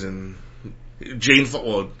powers, and Jane.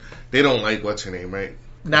 Well, they don't like what's her name, right?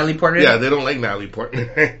 Natalie Portman. Yeah, they don't like Natalie Portman.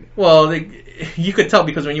 Right? Well, you could tell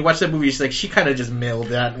because when you watch that movie, she kind of just mailed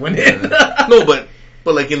that one in. No,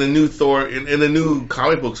 but like in the new Thor, in the new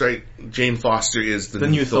comic books, right? Jane Foster is the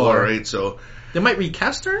new Thor, right? So they might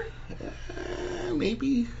recast her.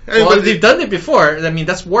 maybe. Well, they've done it before. I mean,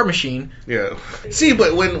 that's War Machine. Yeah. See,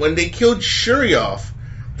 but when they killed Shuri off,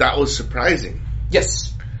 that was surprising.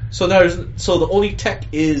 Yes. So the only tech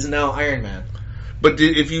is now Iron Man. But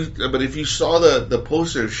if you saw the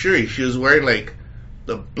poster of Shuri, she was wearing like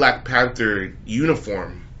the Black Panther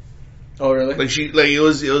uniform. Oh, really? Like it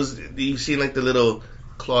was you've seen like the little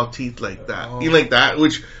claw teeth like that, even like that,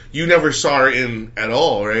 which you never saw her in at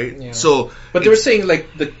all, right? Yeah. So, but they were saying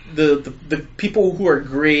like the people who are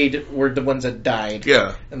grayed were the ones that died.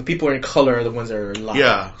 Yeah. And the people in color are the ones that are alive.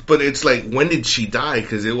 Yeah, but it's like, when did she die?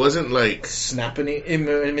 Because it wasn't like snapping. I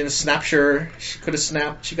mean, the snapshire. She could have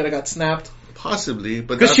snapped. She could have got snapped. Possibly,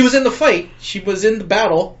 but because she was in the fight. She was in the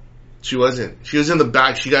battle. She wasn't. She was in the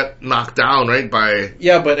back. She got knocked down, right? By...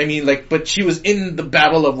 Yeah, but I mean, like, but she was in the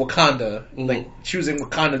Battle of Wakanda. Like, she was in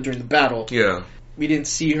Wakanda during the battle. Yeah. We didn't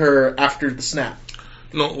see her after the snap.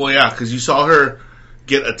 No, well, yeah, because you saw her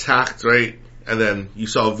get attacked, right? And then you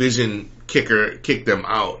saw Vision kick them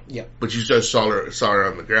out. Yeah. But you just saw her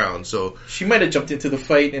on the ground, so... She might have jumped into the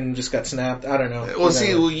fight and just got snapped. I don't know. Well,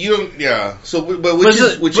 see, you don't... Yeah. So, but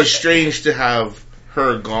which is strange to have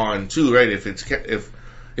her gone, too, right?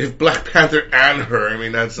 If Black Panther and her, I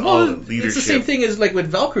mean, that's all leadership. It's the same thing as like with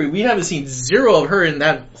Valkyrie. We haven't seen zero of her in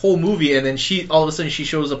that whole movie, and then all of a sudden she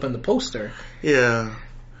shows up in the poster. Yeah,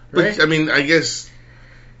 but right? I mean, I guess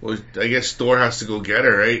Thor has to go get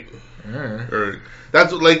her, right? Or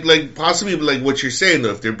that's like possibly like what you're saying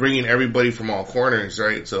though. If they're bringing everybody from all corners,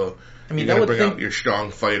 right? So I mean, you gotta bring out your strong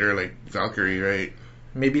fighter like Valkyrie, right?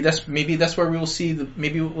 Maybe that's where we will see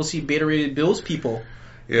we'll see Beta Ray Bill's people.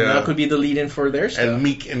 Yeah, and that could be the lead-in for their stuff. And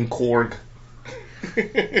Meek and Korg.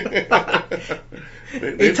 Hey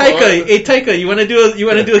Taika, you want to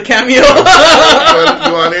do a cameo?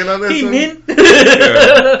 you want in on this? Hey, Min.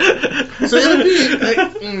 Yeah. So it'll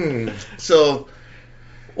be like, so.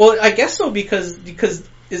 Well, I guess so because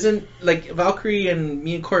isn't like Valkyrie and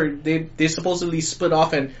me and Korg they supposedly split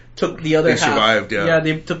off and took the other half. They survived, yeah. Yeah,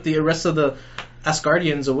 they took the rest of the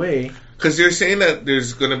Asgardians away. Because they're saying that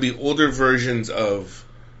there's going to be older versions of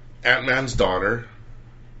Ant-Man's daughter,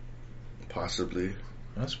 possibly.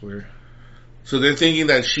 That's weird. So they're thinking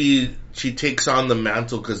that she takes on the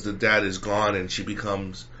mantle because the dad is gone and she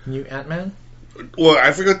becomes new Ant-Man. Well,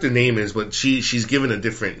 I forgot what the name is, but she's given a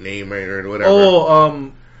different name, right, or whatever.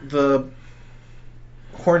 Oh, the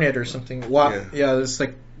Hornet or something. Wow. Yeah, it's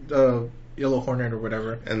like Yellow Hornet or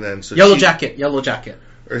whatever. And then Yellow Jacket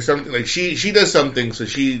or something like she does something, so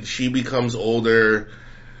she becomes older.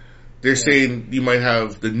 They're saying you might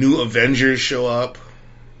have the new Avengers show up,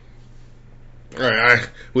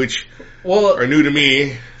 which are new to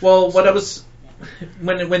me. Well, what I was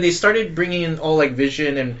when they started bringing in all like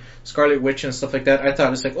Vision and Scarlet Witch and stuff like that, I thought it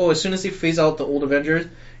was like, as soon as they phase out the old Avengers,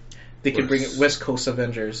 they could bring it West Coast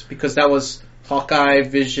Avengers, because that was Hawkeye,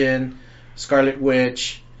 Vision, Scarlet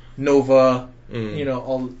Witch, Nova,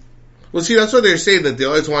 all. Well, see, that's what they're saying, that they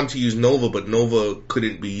always wanted to use Nova, but Nova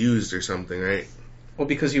couldn't be used or something, right? Well,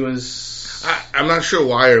 because he was... I'm not sure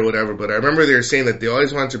why or whatever, but I remember they were saying that they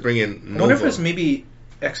always wanted to bring in Nova. I wonder if it's maybe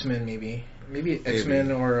X-Men, maybe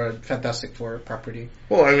X-Men or a Fantastic Four property.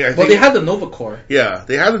 Well, I mean, they had the Nova Corps. Yeah,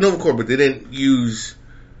 they had the Nova Corps, but they didn't use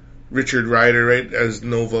Richard Rider, right, as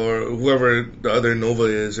Nova, or whoever the other Nova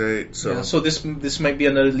is, right? So this might be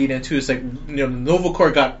another lead-in too. It's like, Nova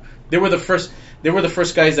Corps they were the first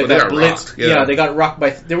guys that got blitzed. Rocked, yeah, they got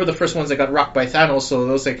rocked they were the first ones that got rocked by Thanos. So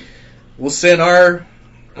it was like, we'll send our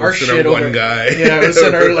shit over. One guy. Yeah,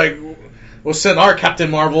 we'll send our Captain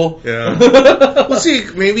Marvel. Yeah. Well, see,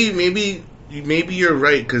 maybe you're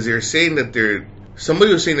right, because they're saying that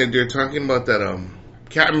somebody was saying that they're talking about that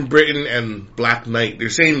Captain Britain and Black Knight. They're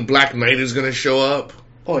saying Black Knight is going to show up.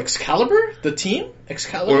 Oh, Excalibur, the team,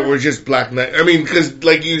 Excalibur, or just Black Knight. I mean, because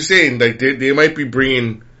like you're saying, like they might be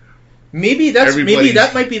bringing. Maybe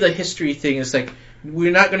that might be the history thing. It's like,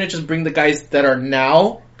 we're not going to just bring the guys that are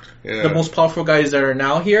now, the most powerful guys that are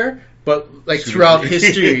now here, but like throughout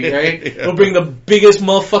history, right? Yeah. We'll bring the biggest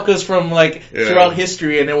motherfuckers from throughout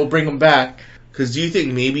history, and then we'll bring them back. Because do you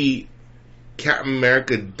think maybe Captain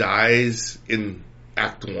America dies in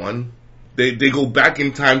Act 1? They go back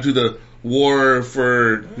in time to the war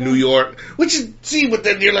for New York, but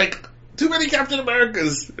then you're like, too many Captain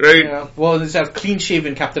Americas, right? Yeah. Well, this has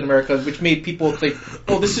clean-shaven Captain America, which made people think,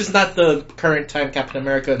 this is not the current time Captain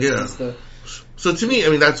America. This is So to me, I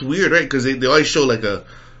mean, that's weird, right? Because they always show like a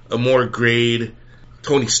more grayed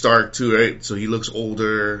Tony Stark too, right? So he looks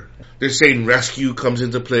older. They're saying Rescue comes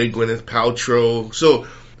into play, Gwyneth Paltrow. So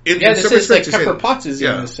this is like Pepper Potts is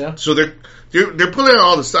in this. Yeah. So they're pulling out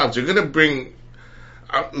all the stops. They're gonna bring.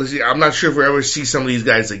 Let's see. I'm not sure if we'll ever see some of these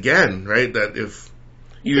guys again, right? That if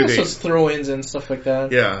Either they just throw-ins and stuff like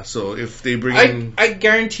that. Yeah, so if they bring in... I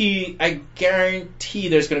guarantee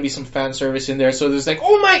there's going to be some fan service in there. So there's like,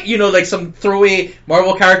 oh my, like some throwaway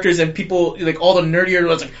Marvel characters and people, like all the nerdier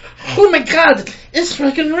ones, like, oh my god, it's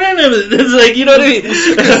fucking random. It's like, you know what I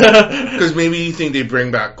mean? Because maybe you think they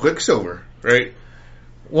bring back Quicksilver, right?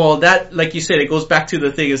 Well, that, like you said, it goes back to the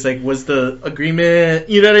thing, is like, was the agreement,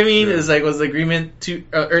 you know what I mean? Yeah. It's like, was the agreement too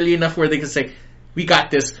early enough where they could say, we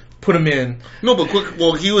got this, put him in. No, but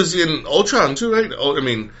he was in Ultron too, right? I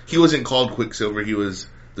mean, he wasn't called Quicksilver, he was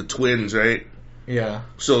the twins, right? Yeah.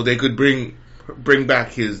 So they could bring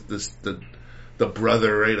back the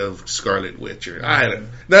brother, right, of Scarlet Witch. Or I don't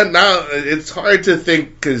know. Now it's hard to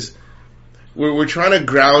think because we're trying to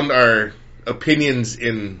ground our opinions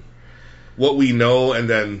in what we know, and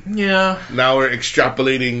then now we're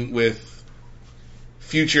extrapolating with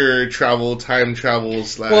future travel, time travel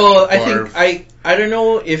 / Well, I don't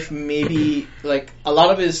know if maybe like a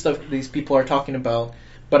lot of it is stuff these people are talking about,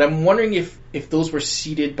 but I'm wondering if those were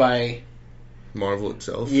seeded by Marvel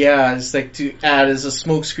itself. Yeah, it's like to add as a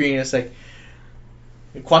smokescreen. It's like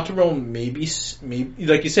Quantum Realm, maybe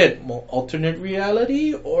like you said, alternate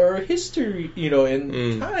reality or history,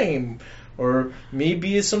 in time. Or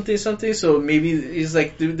maybe it's something. So maybe it's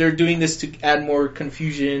like they're doing this to add more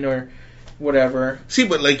confusion or whatever. See,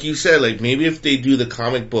 but like you said, like maybe if they do the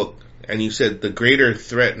comic book and you said the greater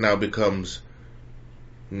threat now becomes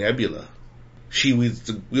Nebula. She wields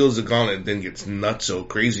the gauntlet and then gets nutso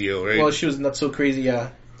crazy, right? Well, she was not so crazy,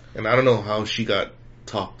 yeah. And I don't know how she got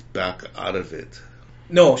talked back out of it.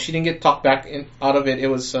 No, she didn't get talked back out of it. It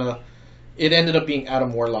was it ended up being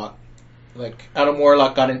Adam Warlock. Like, Adam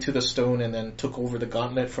Warlock got into the stone and then took over the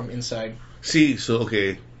gauntlet from inside. See, so,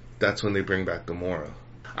 okay, that's when they bring back Gamora.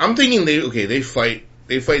 I'm thinking they fight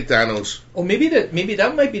Thanos. Oh, maybe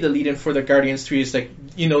that might be the lead-in for the Guardians 3. It's like,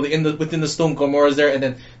 within the stone, Gamora's there, and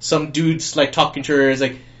then some dude's like talking to her, is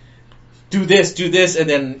like, do this, and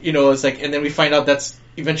then, it's like, and then we find out that's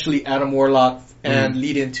eventually Adam Warlock and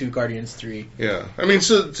lead into Guardians 3. Yeah. I mean,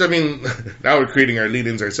 now we're creating our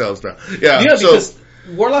lead-ins ourselves now. Yeah, because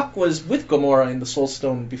Warlock was with Gamora in the Soul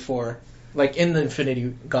Stone before, like in the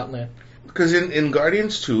Infinity Gauntlet. Because in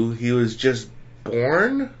Guardians 2, he was just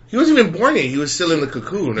born? He wasn't even born yet. He was still in the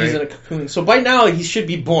cocoon, right? He's in a cocoon. So by now, he should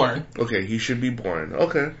be born. Okay, he should be born.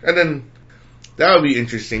 Okay. And then, that would be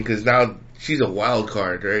interesting, because now she's a wild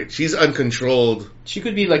card, right? She's uncontrolled. She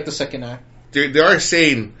could be like the second act. They are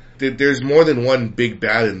saying that there's more than one big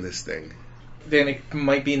bad in this thing. Then it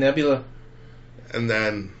might be Nebula. And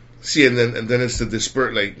then... See, and then it's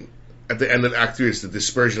like, at the end of Act 3, it's the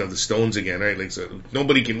dispersion of the stones again, right? Like, so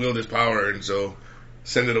nobody can wield this power, and so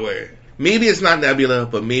send it away. Maybe it's not Nebula,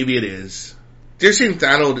 but maybe it is. They're saying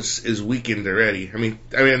Thanos is weakened already. I mean,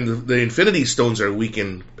 the Infinity Stones are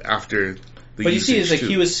weakened after the But you see, it's like too.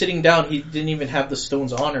 he was sitting down, he didn't even have the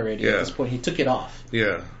stones on already at this point. He took it off.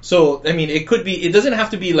 Yeah. So, I mean, it doesn't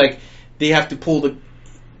have to be like they have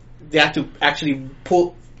to actually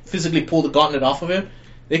physically pull the gauntlet off of him.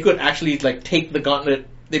 They could actually, like, take the gauntlet.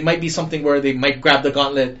 There might be something where they might grab the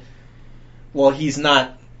gauntlet while he's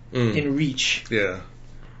not in reach. Yeah.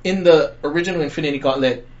 In the original Infinity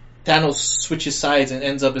Gauntlet, Thanos switches sides and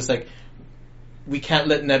ends up as like, we can't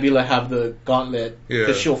let Nebula have the gauntlet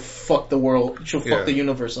because she'll fuck the world. She'll fuck the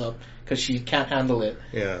universe up because she can't handle it.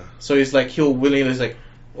 Yeah. So he's like, he'll willingly like,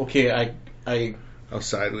 okay, I'll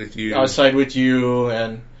side with you.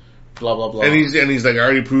 and blah blah blah. And he's like, I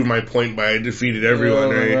already proved my point by I defeated everyone,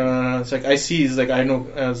 right? It's like, I see. He's like, I know.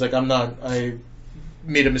 I was like, I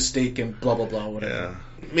made a mistake and blah blah blah. Whatever. Yeah.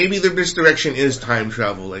 Maybe the misdirection is time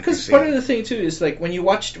travel, like because part of the thing too is like when you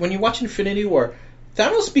watch Infinity War,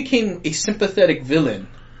 Thanos became a sympathetic villain,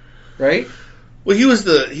 right? Well, he was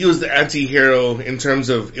the anti-hero in terms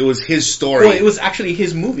of it was his story. Well, it was actually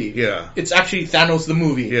his movie. Yeah. It's actually Thanos the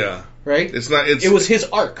movie. Yeah. Right? It was his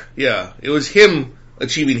arc. Yeah. It was him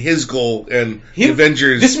achieving his goal and the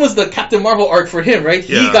Avengers. This was the Captain Marvel arc for him, right?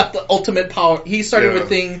 Yeah. He got the ultimate power. He started with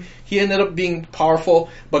thing. He ended up being powerful,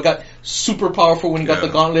 but got super powerful when he got the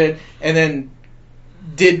gauntlet, and then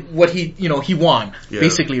did what he won,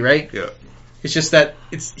 basically, right? Yeah. It's just that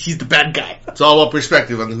he's the bad guy. It's all about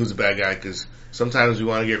perspective on who's the bad guy, because sometimes we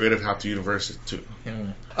want to get rid of half the universe too.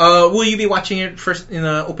 Yeah. Will you be watching it first in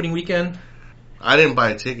the opening weekend? I didn't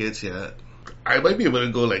buy tickets yet. I might be able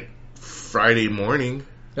to go like Friday morning.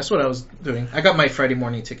 That's what I was doing. I got my Friday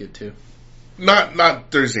morning ticket too.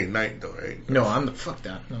 Not Thursday night though, right? No, fuck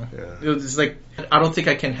that. No. Yeah. It's like I don't think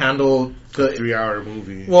I can handle the 3-hour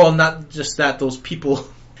movie. Well, not just that. Those people,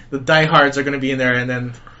 the diehards, are going to be in there, and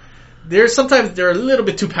then sometimes they're a little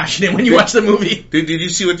bit too passionate when you watch the movie. Did you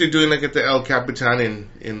see what they're doing like at the El Capitan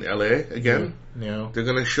in LA again? No. They're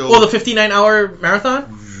gonna show. Oh, the 59-hour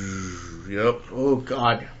marathon. Yep. Oh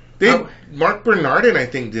God. Mark Bernardin, I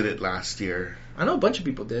think, did it last year. I know a bunch of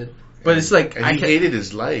people did, but it's like he hated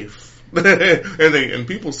his life, and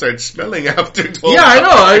people started smelling after 12 Yeah, hours. I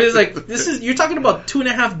know. I was like, you're talking about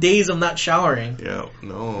 2.5 days of not showering. Yeah,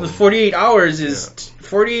 no. The 48 hours is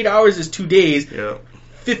 48 hours is 2 days. Yeah.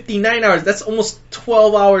 59 hours. That's almost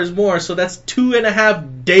 12 hours more. So that's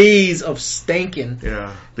 2.5 days of stanking.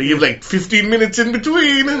 Yeah, they give like 15 minutes in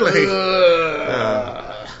between.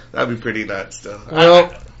 That'd be pretty nuts, though.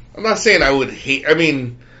 Well, I'm not saying I would hate. I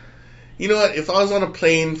mean, you know what? If I was on a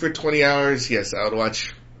plane for 20 hours, yes, I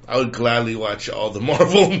would gladly watch all the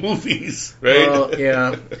Marvel movies, right? Well,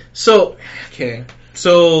 yeah. So, okay.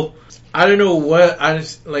 So, I don't know what I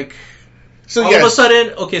just like. So all of a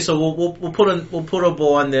sudden, okay. So we'll put a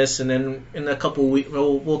bow on this, and then in a couple of weeks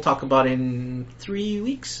we'll talk about it in 3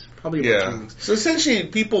 weeks, probably. About 3 weeks. So essentially,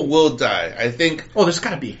 people will die. I think. Oh, there's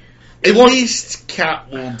gotta be. At least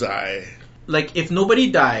Cap will die. Like, if nobody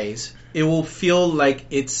dies, it will feel like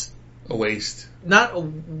it's a waste. Not a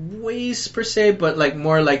waste per se, but like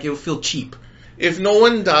more like it will feel cheap. If no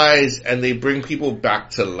one dies and they bring people back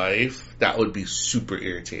to life, that would be super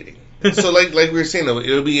irritating. So like we were saying, though,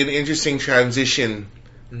 it'll be an interesting transition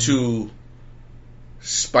to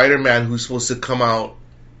Spider-Man, who's supposed to come out.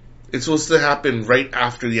 It's supposed to happen right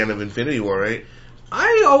after the end of Infinity War, right?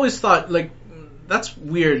 I always thought, like, that's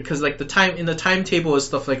weird, because like in the timetable and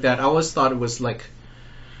stuff like that, I always thought it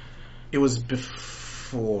was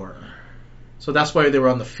before. So that's why they were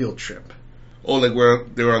on the field trip. Oh, like where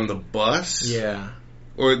they were on the bus? Yeah.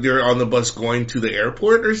 Or they were on the bus going to the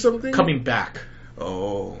airport or something? Coming back.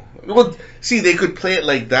 Oh. Well, see, they could play it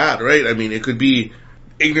like that, right? I mean, it could be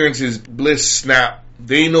ignorance is bliss, snap.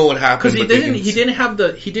 They know what happened. Because he didn't have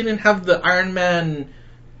the Iron Man...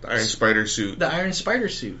 The Iron Spider suit. The Iron Spider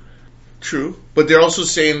suit. True. But they're also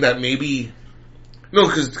saying that maybe... No,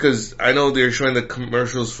 because I know they're showing the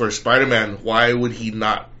commercials for Spider-Man. Why would he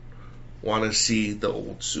not want to see the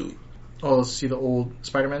old suit? Oh, see the old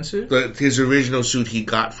Spider-Man suit? His original suit he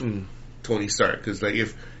got from Tony Stark. Because like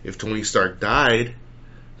if Tony Stark died,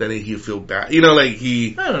 then he'd feel bad. You know, like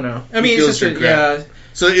he... I don't know. I mean, it's just yeah.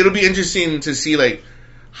 So it'll be interesting to see like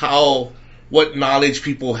what knowledge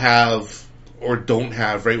people have or don't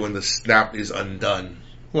have right when the snap is undone.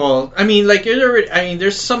 Well, I mean, like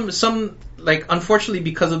there's some like, unfortunately,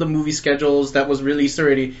 because of the movie schedules that was released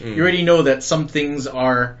already, you already know that some things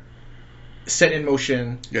are set in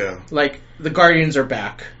motion. Yeah. Like, the Guardians are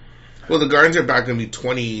back. Well, the Guardians are back going to be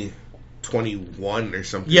 2021 or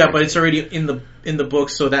something. Yeah, but it's already in the book,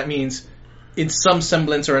 so that means in some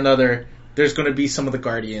semblance or another, there's going to be some of the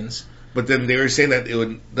Guardians. But then they were saying that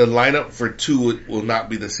the lineup for 2 will not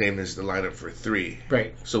be the same as the lineup for 3.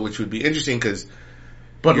 Right. So, which would be interesting because...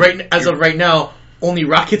 But as of right now, only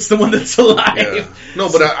Rocket's the one that's alive. Yeah.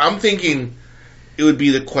 No, but I'm thinking it would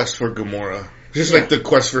be the quest for Gamora. Just like the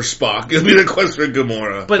quest for Spock. It would be the quest for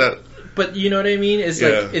Gamora. But you know what I mean? It's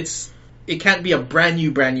like it can't be a brand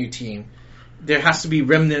new team. There has to be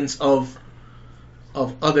remnants of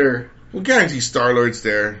other. Well, guarantee Star-Lord's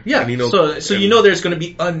there. Yeah. And so you know there's going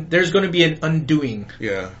to be an undoing.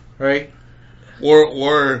 Yeah. Right.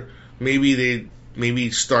 Or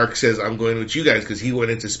maybe Stark says, I'm going with you guys, because he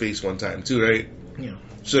went into space one time too, right? Yeah.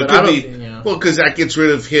 So it could be... Yeah. Well, because that gets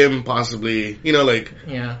rid of him, possibly. You know, like...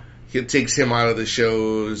 Yeah. It takes him out of the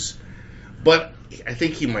shows. But I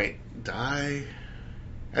think he might die.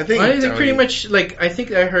 I think pretty much, like, I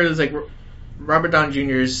think I heard, like, Robert Downey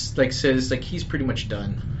Jr. says, like, he's pretty much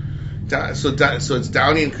done. So it's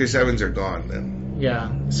Downey and Chris Evans are gone, then.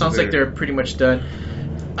 Yeah. Sounds like they're pretty much done.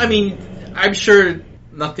 I mean, I'm sure...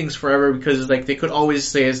 nothing's forever, because like they could always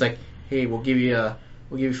say it's like, hey, we'll give you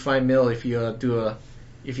 $5 million if you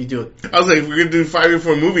do it. I was like, we're gonna do 5 or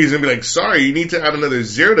 4 movies and be like, sorry, you need to add another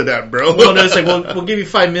 0 to that, bro. Well, no, it's like we'll give you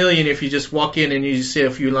 $5 million if you just walk in and you just say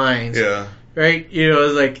a few lines. Yeah. Right. You know,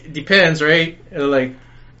 it's like, it depends, right? And like,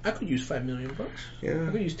 I could use $5 million. Yeah.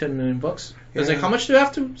 I could use $10 million. It's like, how much do I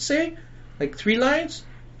have to say? Like 3 lines?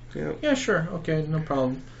 Yeah. Yeah, sure. Okay, no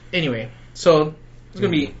problem. Anyway, so. It's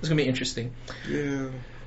gonna be interesting. Yeah.